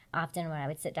often when I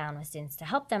would sit down with students to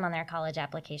help them on their college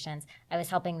applications, I was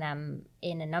helping them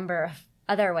in a number of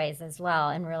other ways as well,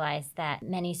 and realized that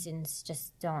many students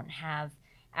just don't have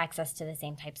access to the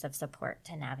same types of support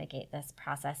to navigate this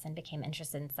process, and became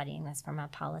interested in studying this from a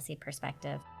policy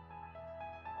perspective.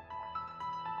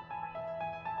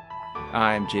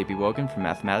 I'm JB Wogan from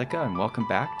Mathematica, and welcome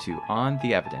back to On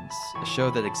the Evidence, a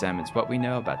show that examines what we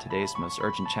know about today's most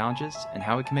urgent challenges and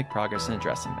how we can make progress in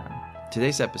addressing them.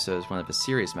 Today's episode is one of a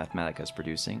series Mathematica is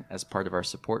producing as part of our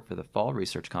support for the Fall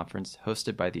Research Conference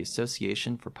hosted by the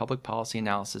Association for Public Policy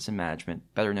Analysis and Management,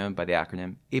 better known by the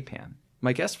acronym APAN.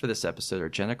 My guests for this episode are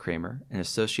Jenna Kramer, an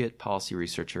associate policy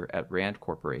researcher at RAND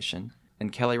Corporation,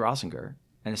 and Kelly Rosinger,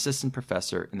 an assistant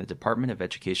professor in the Department of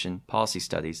Education Policy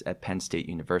Studies at Penn State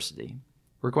University.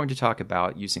 We're going to talk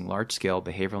about using large-scale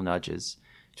behavioral nudges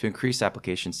to increase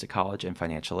applications to college and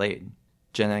financial aid.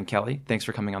 Jenna and Kelly, thanks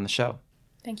for coming on the show.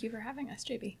 Thank you for having us,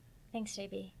 JB. Thanks,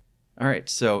 JB. All right,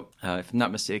 so if I'm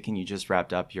not mistaken, you just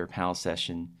wrapped up your panel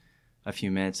session a few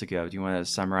minutes ago. Do you want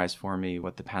to summarize for me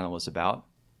what the panel was about?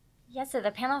 Yes, so the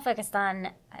panel focused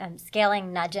on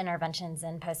scaling nudge interventions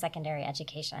in post-secondary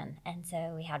education. And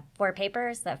so we had 4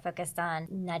 papers that focused on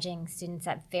nudging students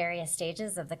at various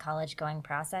stages of the college-going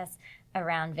process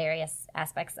around various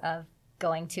aspects of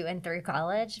going to and through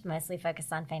college, mostly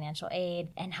focused on financial aid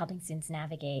and helping students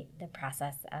navigate the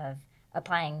process of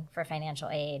applying for financial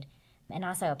aid and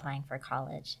also applying for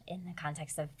college in the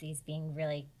context of these being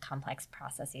really complex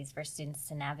processes for students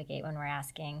to navigate when we're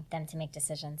asking them to make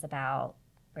decisions about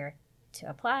where to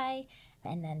apply,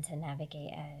 and then to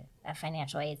navigate a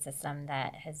financial aid system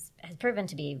that has proven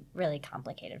to be really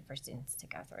complicated for students to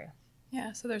go through.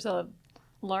 Yeah, so there's a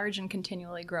large and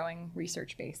continually growing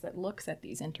research base that looks at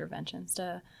these interventions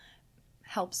to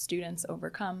help students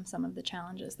overcome some of the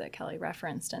challenges that Kelly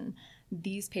referenced. And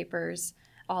these papers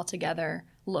altogether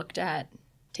looked at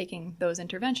taking those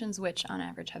interventions, which on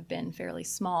average have been fairly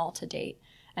small to date,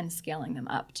 and scaling them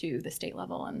up to the state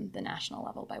level and the national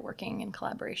level by working in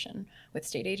collaboration with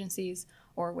state agencies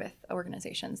or with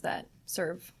organizations that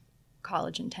serve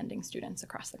college-intending students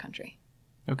across the country.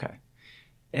 Okay.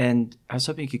 And I was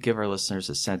hoping you could give our listeners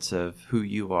a sense of who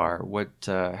you are.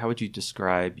 How would you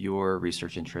describe your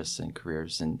research interests and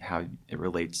careers and how it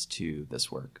relates to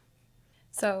this work?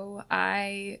 So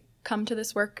I come to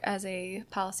this work as a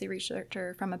policy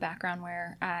researcher from a background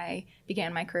where I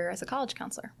began my career as a college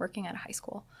counselor, working at a high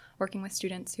school, working with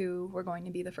students who were going to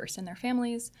be the first in their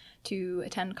families to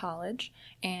attend college.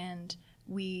 And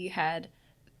we had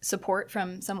support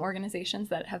from some organizations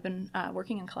that have been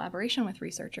working in collaboration with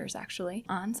researchers, actually,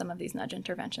 on some of these nudge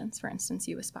interventions, for instance,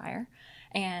 You Aspire.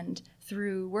 And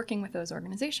through working with those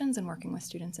organizations and working with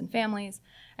students and families,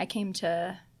 I came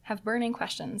to have burning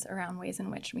questions around ways in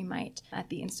which we might, at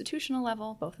the institutional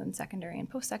level, both in secondary and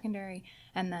post-secondary,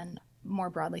 and then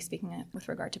more broadly speaking with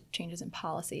regard to changes in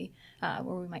policy, where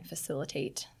we might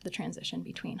facilitate the transition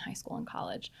between high school and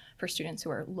college for students who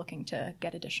are looking to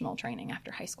get additional training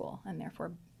after high school and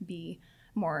therefore be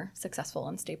more successful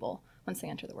and stable once they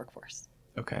enter the workforce.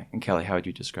 Okay. And Kelly, how would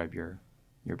you describe your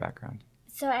background?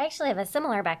 So I actually have a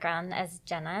similar background as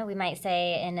Jenna. We might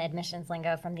say in admissions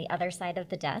lingo from the other side of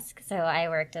the desk. So I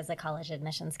worked as a college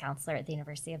admissions counselor at the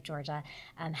University of Georgia,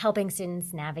 helping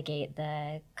students navigate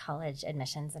the college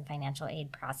admissions and financial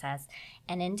aid process.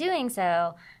 And in doing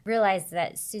so, realized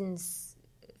that students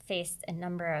faced a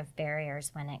number of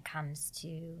barriers when it comes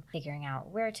to figuring out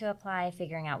where to apply,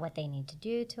 figuring out what they need to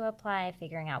do to apply,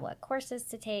 figuring out what courses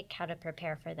to take, how to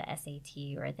prepare for the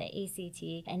SAT or the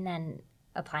ACT, and then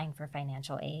applying for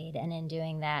financial aid. And in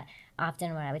doing that,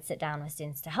 often when I would sit down with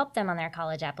students to help them on their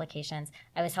college applications,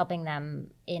 I was helping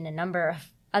them in a number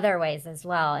of other ways as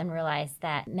well, and realized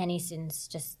that many students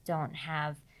just don't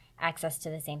have access to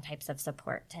the same types of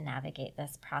support to navigate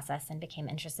this process, and became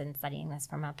interested in studying this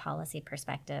from a policy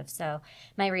perspective. So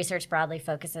my research broadly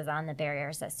focuses on the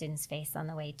barriers that students face on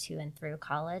the way to and through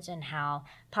college, and how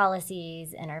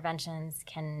policies, interventions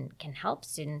can help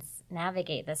students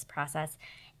navigate this process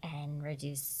and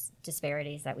reduce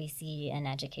disparities that we see in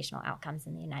educational outcomes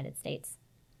in the United States.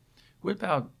 What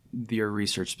about your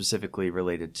research specifically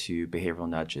related to behavioral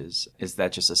nudges? Is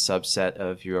that just a subset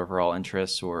of your overall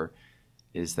interests, or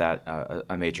is that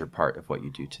a major part of what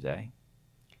you do today?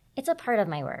 It's a part of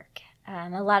my work.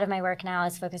 A lot of my work now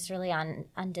is focused really on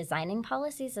designing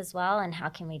policies as well, and how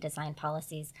can we design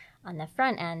policies on the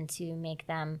front end to make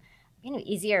them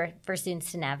easier for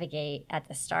students to navigate at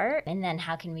the start, and then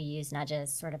how can we use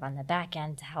nudges sort of on the back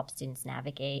end to help students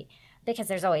navigate, because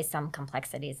there's always some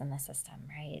complexities in the system,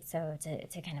 right? So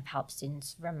to kind of help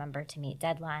students remember to meet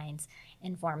deadlines,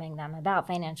 informing them about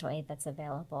financial aid that's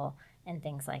available, and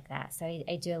things like that. So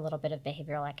I do a little bit of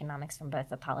behavioral economics from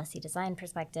both a policy design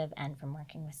perspective and from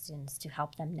working with students to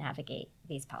help them navigate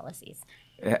these policies.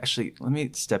 Actually, let me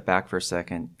step back for a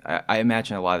second. I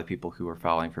imagine a lot of the people who are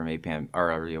filing for APAM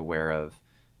are already aware of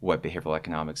what behavioral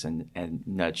economics and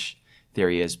nudge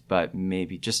theory is, but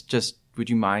maybe just would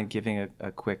you mind giving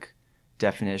a quick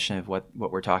definition of what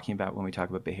we're talking about when we talk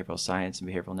about behavioral science and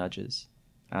behavioral nudges?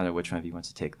 I don't know which one of you wants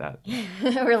to take that.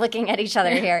 We're looking at each other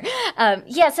here.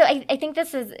 So I think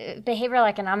this is behavioral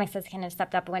economics has kind of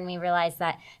stepped up when we realize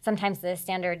that sometimes the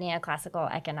standard neoclassical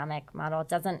economic model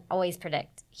doesn't always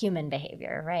predict human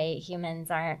behavior, right? Humans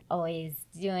aren't always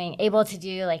able to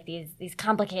do like these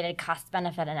complicated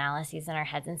cost-benefit analyses in our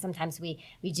heads, and sometimes we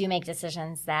do make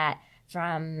decisions that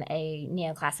from a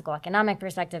neoclassical economic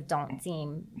perspective don't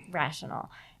seem rational.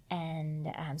 And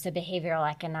so behavioral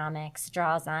economics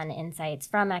draws on insights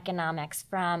from economics,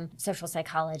 from social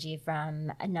psychology, from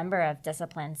a number of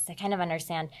disciplines to kind of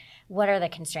understand what are the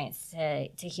constraints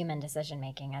to human decision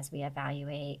making as we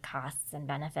evaluate costs and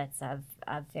benefits of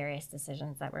various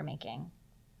decisions that we're making.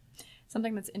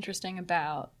 Something that's interesting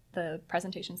about the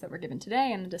presentations that were given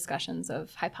today and the discussions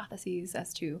of hypotheses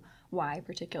as to why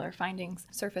particular findings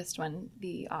surfaced when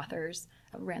the authors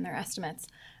ran their estimates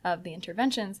of the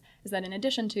interventions is that in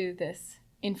addition to this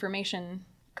information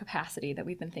capacity that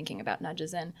we've been thinking about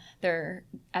nudges in,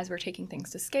 as we're taking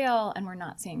things to scale and we're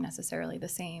not seeing necessarily the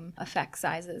same effect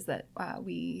sizes that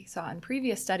we saw in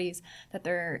previous studies, that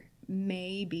there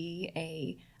may be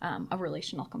a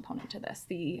relational component to this.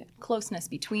 The closeness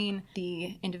between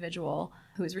the individual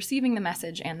who is receiving the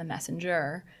message and the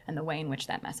messenger and the way in which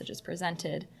that message is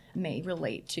presented may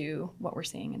relate to what we're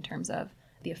seeing in terms of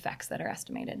the effects that are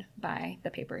estimated by the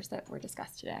papers that were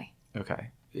discussed today.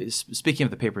 Okay. Speaking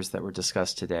of the papers that were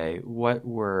discussed today, what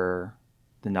were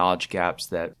the knowledge gaps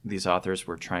that these authors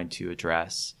were trying to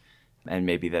address, and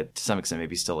maybe that to some extent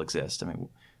maybe still exist? I mean,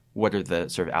 what are the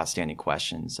sort of outstanding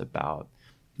questions about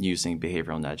using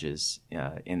behavioral nudges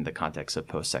in the context of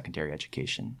post-secondary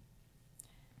education?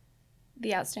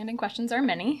 The outstanding questions are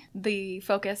many. The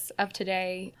focus of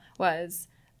today was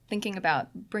thinking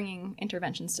about bringing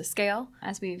interventions to scale.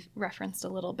 As we've referenced a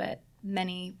little bit,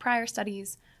 many prior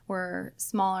studies were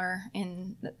smaller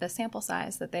in the sample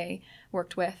size that they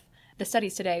worked with. The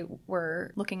studies today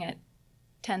were looking at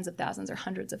tens of thousands or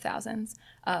hundreds of thousands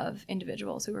of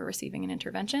individuals who were receiving an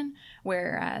intervention,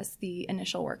 whereas the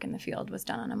initial work in the field was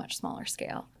done on a much smaller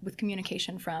scale with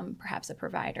communication from perhaps a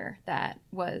provider that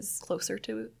was closer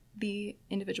to the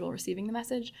individual receiving the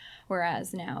message,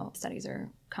 whereas now studies are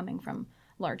coming from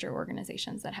larger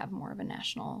organizations that have more of a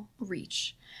national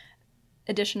reach.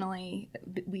 Additionally,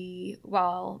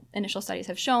 while initial studies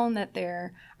have shown that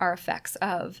there are effects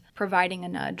of providing a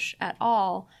nudge at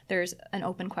all, there's an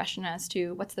open question as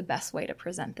to what's the best way to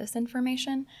present this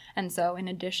information. And so in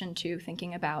addition to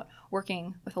thinking about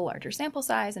working with a larger sample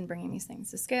size and bringing these things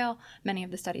to scale, many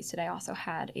of the studies today also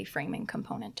had a framing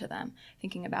component to them,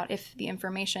 thinking about if the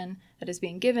information that is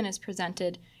being given is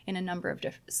presented in a number of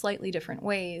slightly different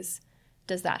ways,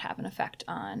 does that have an effect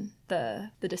on the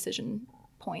decision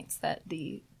points that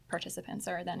the participants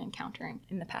are then encountering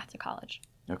in the path to college.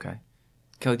 Okay.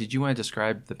 Kelly, did you want to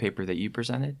describe the paper that you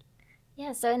presented?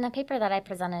 Yeah, so in the paper that I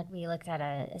presented, we looked at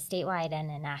a statewide and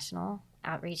a national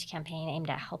outreach campaign aimed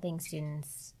at helping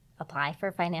students apply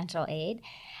for financial aid,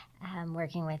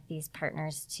 working with these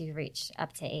partners to reach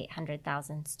up to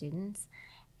 800,000 students.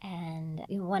 And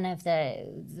one of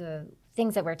the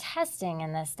things that we're testing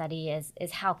in this study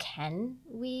is how can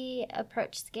we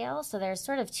approach scale? So there's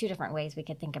sort of two different ways we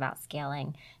could think about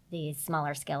scaling these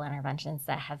smaller scale interventions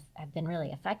that have been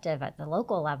really effective at the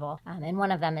local level. And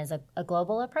one of them is a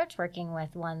global approach, working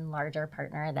with one larger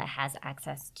partner that has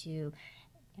access to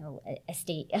a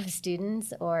state of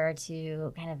students or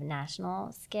to kind of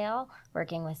national scale,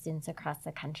 working with students across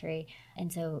the country.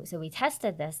 And so we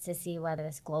tested this to see whether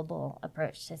this global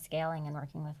approach to scaling and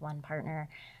working with one partner,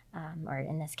 or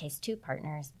in this case, two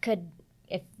partners,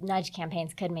 if nudge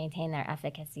campaigns could maintain their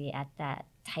efficacy at that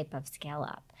type of scale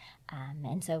up.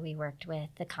 And so we worked with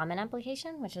the Common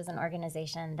Application, which is an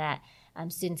organization that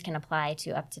students can apply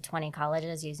to up to 20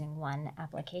 colleges using one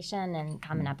application, and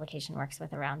Common Application works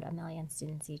with around 1 million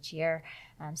students each year.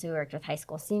 So we worked with high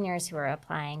school seniors who are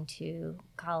applying to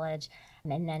college.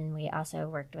 And then we also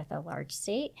worked with a large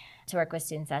state to work with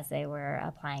students as they were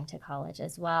applying to college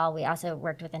as well. We also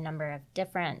worked with a number of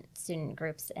different student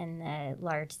groups in the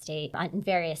large state on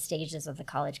various stages of the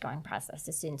college-going process.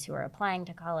 So students who were applying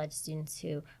to college, students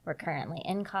who were currently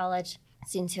in college,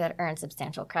 students who had earned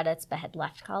substantial credits but had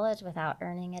left college without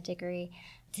earning a degree,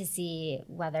 to see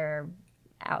whether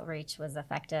outreach was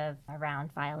effective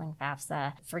around filing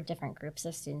FAFSA for different groups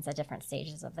of students at different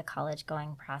stages of the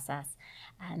college-going process.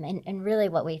 And really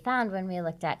what we found when we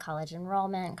looked at college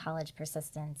enrollment, college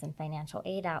persistence, and financial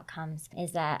aid outcomes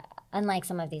is that unlike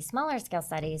some of these smaller scale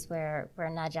studies where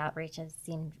nudge outreach has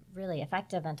seemed really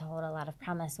effective and to hold a lot of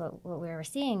promise, what we were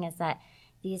seeing is that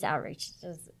these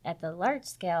outreaches at the large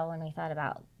scale, when we thought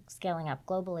about scaling up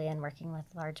globally and working with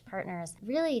large partners,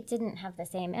 really didn't have the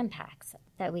same impacts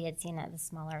that we had seen at the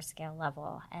smaller scale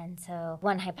level. And so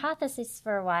one hypothesis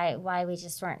for why we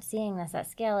just weren't seeing this at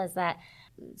scale is that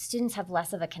students have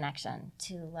less of a connection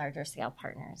to larger scale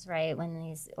partners, right? When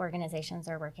these organizations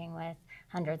are working with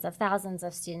hundreds of thousands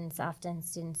of students, often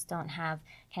students don't have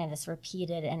kind of this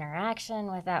repeated interaction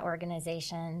with that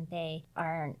organization. They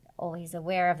aren't always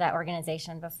aware of that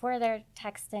organization before they're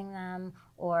texting them,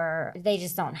 or they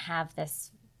just don't have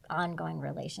this ongoing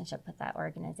relationship with that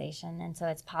organization. And so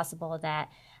it's possible that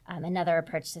another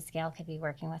approach to scale could be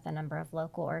working with a number of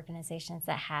local organizations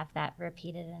that have that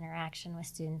repeated interaction with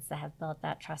students, that have built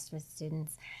that trust with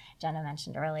students. Jenna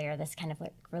mentioned earlier this kind of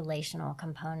like relational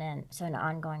component, so an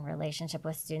ongoing relationship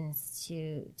with students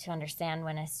to understand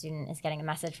when a student is getting a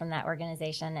message from that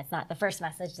organization, it's not the first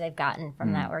message they've gotten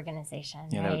from that organization.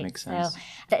 Yeah, right? that would make sense.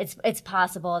 So it's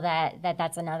possible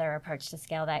that's another approach to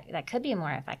scale that could be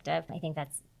more effective. I think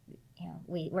that's,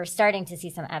 we're starting to see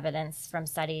some evidence from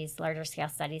studies, larger scale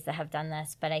studies that have done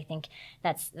this, but I think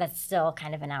that's still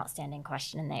kind of an outstanding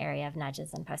question in the area of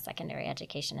nudges and post-secondary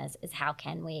education is how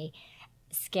can we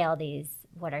scale these?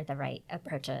 What are the right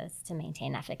approaches to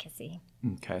maintain efficacy?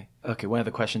 Okay. One of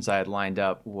the questions I had lined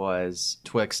up was,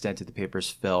 to what extent did the papers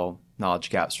fill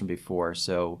knowledge gaps from before?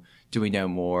 So do we know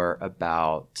more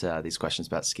about these questions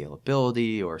about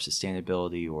scalability or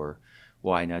sustainability, or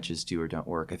why nudges do or don't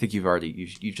work? I think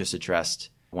you've just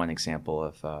addressed one example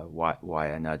of why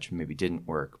a nudge maybe didn't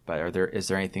work, but is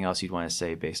there anything else you'd want to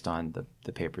say based on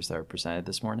the papers that were presented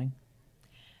this morning?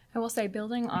 I will say,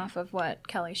 building off of what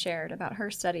Kelly shared about her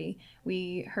study,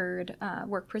 we heard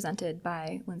work presented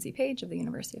by Lindsay Page of the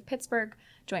University of Pittsburgh,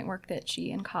 joint work that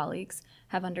she and colleagues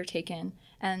have undertaken.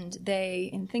 And they,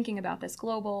 in thinking about this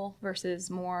global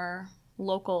versus more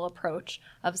local approach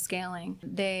of scaling,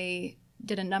 they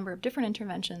did a number of different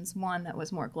interventions, one that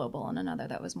was more global and another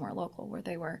that was more local, where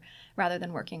they were, rather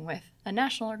than working with a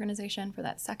national organization for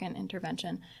that second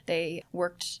intervention, they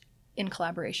worked in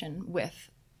collaboration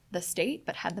with the state,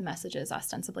 but had the messages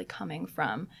ostensibly coming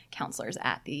from counselors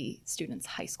at the student's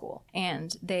high school.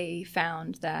 And they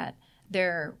found that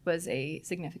there was a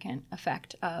significant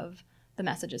effect of the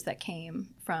messages that came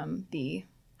from the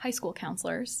high school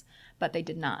counselors, but they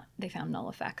found null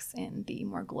effects in the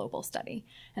more global study.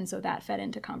 And so that fed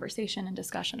into conversation and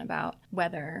discussion about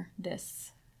whether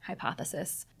this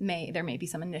hypothesis there may be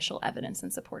some initial evidence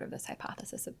in support of this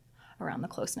hypothesis around the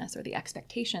closeness or the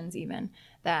expectations even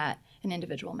that an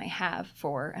individual may have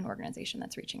for an organization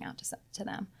that's reaching out to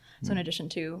them. So in addition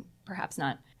to perhaps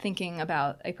not thinking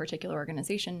about a particular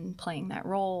organization playing that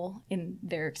role in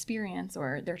their experience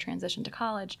or their transition to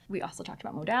college, we also talked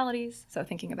about modalities. So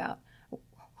thinking about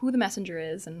who the messenger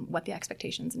is and what the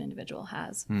expectations an individual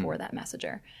has for that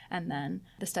messenger. And then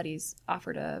the studies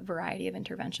offered a variety of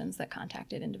interventions that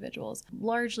contacted individuals,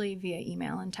 largely via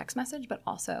email and text message, but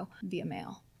also via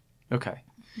mail. Okay.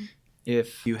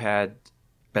 If you had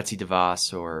Betsy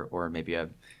DeVos or maybe a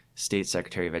state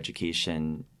secretary of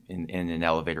education in an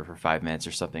elevator for 5 minutes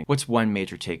or something, what's one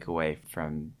major takeaway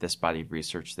from this body of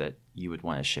research that you would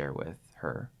want to share with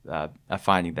her? A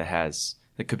finding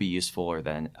that could be useful or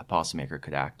that a policymaker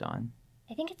could act on?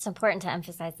 I think it's important to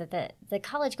emphasize that the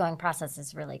college-going process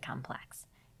is really complex,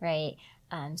 right?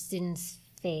 Students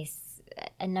face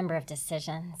a number of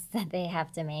decisions that they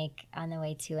have to make on the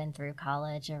way to and through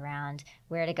college around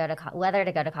whether to go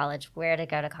to college, where to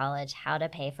go to college, how to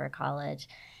pay for college,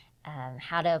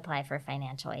 how to apply for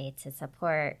financial aid to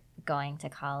support going to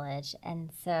college.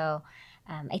 And so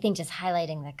I think just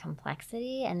highlighting the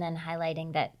complexity and then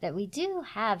highlighting that we do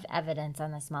have evidence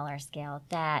on the smaller scale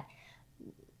that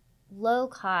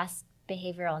low-cost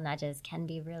behavioral nudges can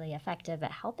be really effective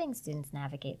at helping students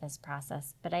navigate this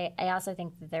process. But I also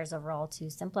think that there's a role to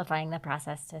simplifying the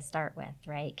process to start with,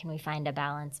 right? Can we find a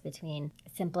balance between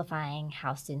simplifying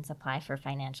how students apply for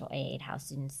financial aid, how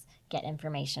students get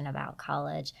information about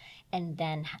college, and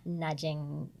then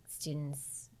nudging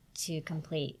students to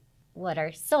complete what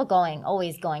are still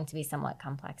always going to be somewhat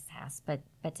complex tasks,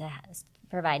 but to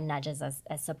provide nudges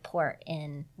as support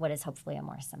in what is hopefully a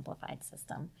more simplified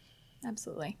system.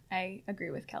 Absolutely. I agree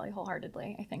with Kelly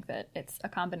wholeheartedly. I think that it's a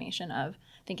combination of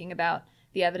thinking about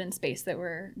the evidence base that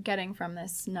we're getting from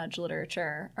this nudge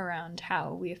literature around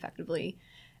how we effectively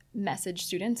message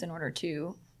students in order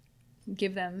to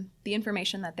give them the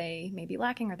information that they may be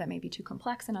lacking or that may be too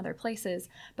complex in other places,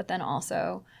 but then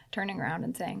also turning around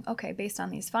and saying, okay, based on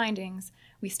these findings,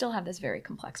 we still have this very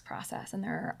complex process, and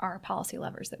there are policy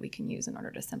levers that we can use in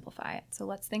order to simplify it. So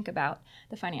let's think about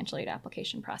the financial aid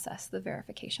application process, the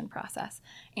verification process,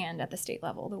 and at the state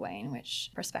level, the way in which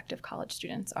prospective college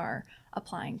students are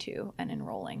applying to and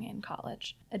enrolling in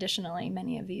college. Additionally,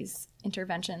 many of these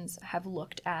interventions have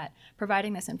looked at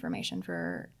providing this information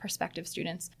for prospective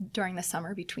students during the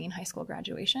summer between high school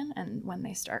graduation and when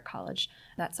they start college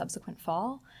that subsequent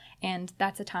fall. And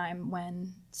that's a time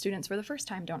when students for the first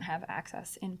time don't have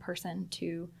access in person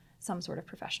to some sort of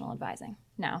professional advising.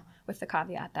 Now, with the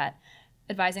caveat that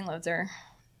advising loads are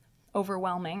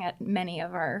overwhelming at many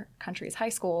of our country's high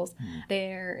schools,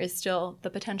 there is still the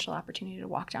potential opportunity to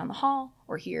walk down the hall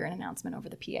or hear an announcement over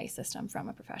the PA system from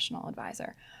a professional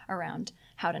advisor around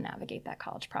how to navigate that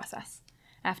college process.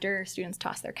 After students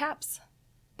toss their caps,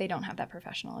 they don't have that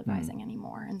professional advising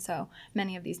anymore. And so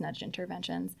many of these nudge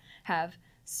interventions have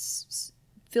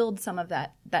filled some of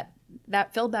that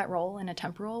filled that role in a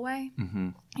temporal way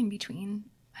in between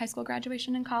high school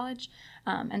graduation and college.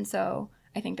 And so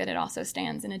I think that it also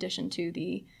stands in addition to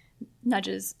the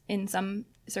nudges in some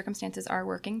circumstances are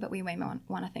working, but we may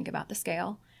want to think about the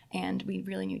scale, and we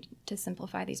really need to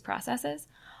simplify these processes.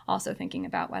 Also thinking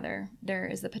about whether there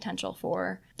is the potential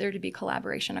for there to be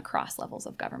collaboration across levels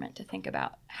of government to think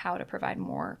about how to provide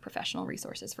more professional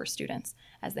resources for students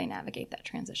as they navigate that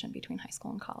transition between high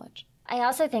school and college. I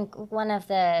also think one of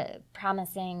the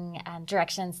promising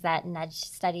directions that nudge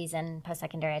studies in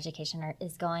post-secondary education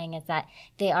is going is that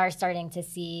they are starting to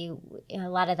see, a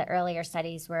lot of the earlier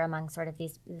studies were among sort of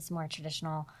this more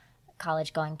traditional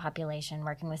college-going population,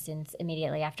 working with students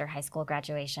immediately after high school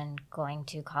graduation, going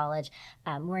to college.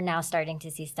 We're now starting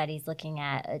to see studies looking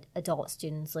at adult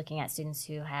students, looking at students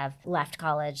who have left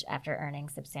college after earning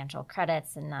substantial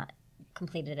credits and not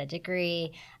completed a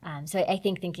degree. So I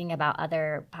think thinking about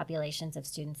other populations of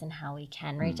students and how we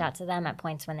can reach out to them at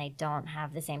points when they don't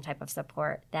have the same type of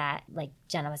support that, like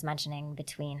Jenna was mentioning,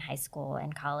 between high school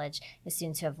and college. The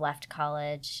students who have left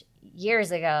college years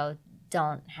ago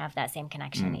don't have that same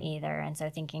connection either. And so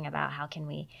thinking about how can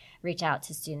we reach out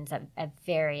to students at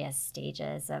various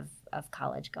stages of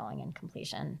college going and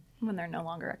completion. When they're no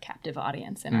longer a captive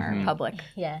audience in our public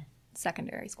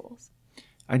secondary schools.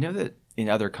 I know that in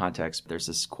other contexts, there's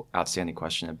this outstanding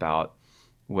question about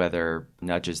whether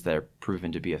nudges that are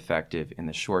proven to be effective in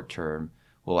the short term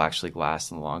will actually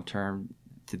last in the long term.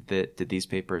 Did these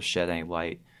papers shed any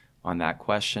light on that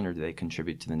question, or do they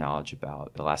contribute to the knowledge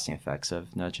about the lasting effects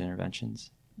of nudge interventions?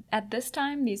 At this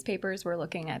time, these papers were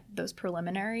looking at those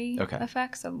preliminary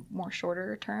effects, so more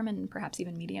shorter term and perhaps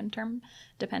even medium term,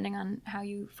 depending on how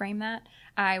you frame that.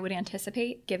 I would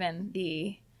anticipate, given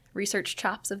the research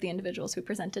chops of the individuals who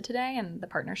presented today and the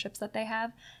partnerships that they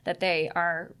have, that they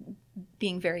are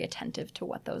being very attentive to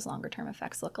what those longer term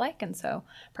effects look like. And so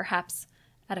perhaps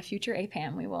at a future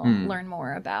APAM, we will learn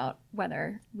more about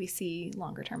whether we see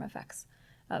longer term effects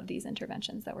of these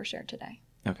interventions that were shared today.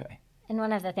 Okay. And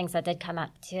one of the things that did come up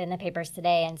too in the papers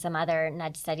today and some other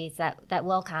nudge studies that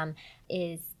will come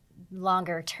is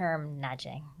longer term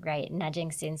nudging, right?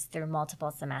 Nudging students through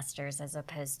multiple semesters as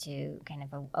opposed to kind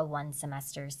of a one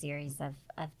semester series of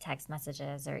text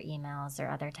messages or emails or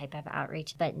other type of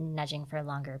outreach, but nudging for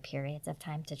longer periods of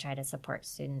time to try to support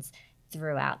students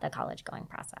throughout the college going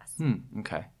process.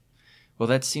 Okay. Well,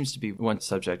 that seems to be one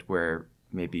subject where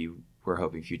maybe we're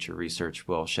hoping future research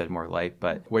will shed more light,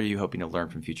 but what are you hoping to learn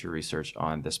from future research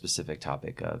on the specific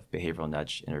topic of behavioral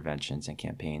nudge interventions and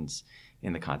campaigns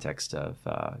in the context of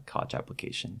college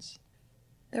applications?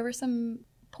 There were some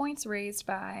points raised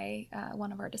by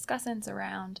one of our discussants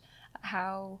around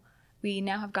how we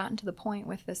now have gotten to the point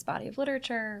with this body of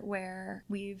literature where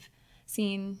we've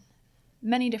seen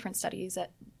many different studies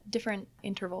at different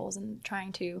intervals and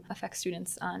trying to affect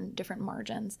students on different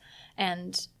margins.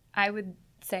 And I would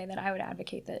say that I would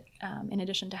advocate that in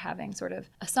addition to having sort of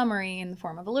a summary in the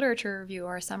form of a literature review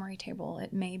or a summary table,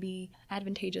 it may be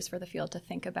advantageous for the field to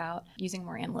think about using a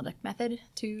more analytic method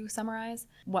to summarize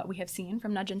what we have seen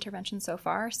from nudge intervention so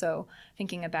far. So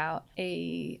thinking about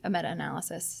a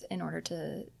meta-analysis in order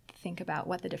to think about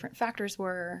what the different factors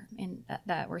were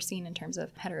that were seen in terms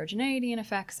of heterogeneity in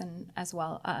effects and as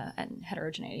well and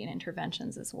heterogeneity in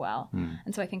interventions as well.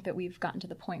 And so I think that we've gotten to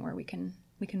the point where we can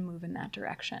move in that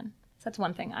direction. So that's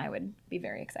one thing I would be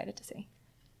very excited to see.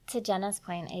 To Jenna's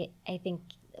point, I think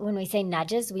when we say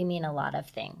nudges, we mean a lot of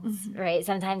things, right?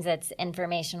 Sometimes it's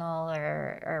informational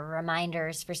or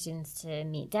reminders for students to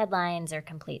meet deadlines or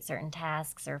complete certain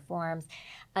tasks or forms.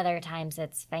 Other times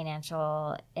it's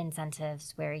financial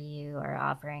incentives where you are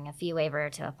offering a fee waiver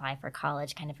to apply for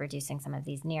college, kind of reducing some of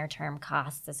these near-term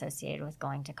costs associated with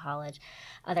going to college.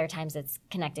 Other times it's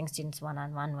connecting students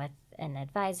one-on-one with an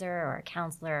advisor or a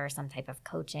counselor or some type of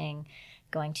coaching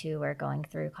going to or going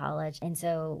through college. And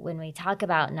so when we talk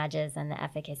about nudges and the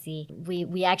efficacy,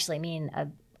 we actually mean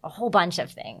a whole bunch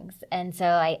of things. And so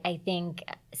I think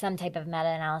some type of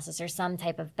meta-analysis or some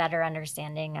type of better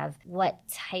understanding of what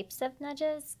types of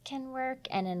nudges can work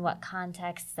and in what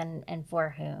contexts and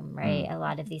for whom, right? A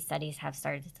lot of these studies have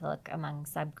started to look among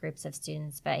subgroups of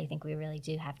students, but I think we really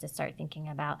do have to start thinking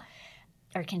about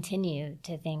or continue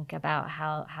to think about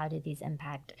how do these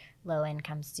impact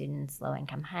low-income students,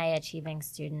 low-income, high-achieving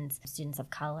students, students of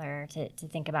color, to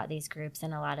think about these groups.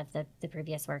 And a lot of the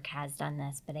previous work has done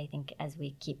this, but I think as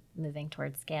we keep moving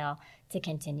towards scale, to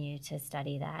continue to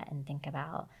study that and think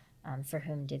about for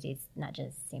whom do these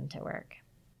nudges seem to work.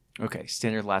 Okay,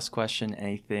 standard last question.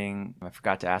 Anything I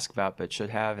forgot to ask about but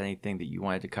should have? Anything that you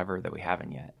wanted to cover that we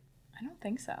haven't yet? I don't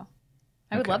think so.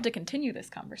 I would love to continue this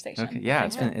conversation. Okay, yeah,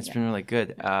 it's been really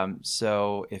good.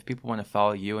 So if people want to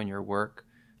follow you and your work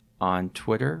on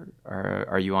Twitter, or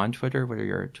are you on Twitter? What are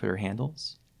your Twitter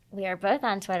handles? We are both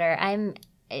on Twitter.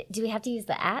 Do we have to use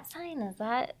the @? Is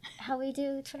that how we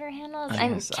do Twitter handles?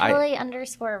 I'm Kelly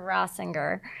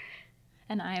 _Rossinger.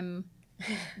 And I'm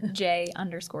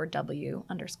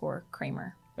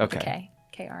J_W_Kramer. Okay.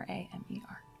 Kramer.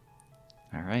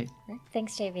 All right.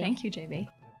 Thanks, JB. Thank you, JB.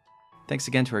 Thanks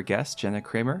again to our guests, Jenna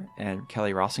Kramer and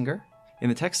Kelly Rossinger. In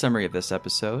the text summary of this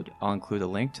episode, I'll include a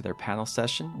link to their panel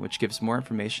session, which gives more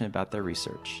information about their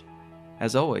research.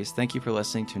 As always, thank you for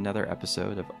listening to another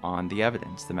episode of On the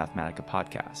Evidence, the Mathematica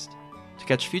podcast. To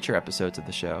catch future episodes of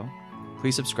the show,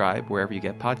 please subscribe wherever you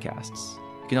get podcasts.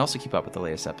 You can also keep up with the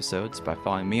latest episodes by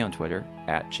following me on Twitter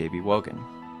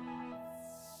 @JBWogan.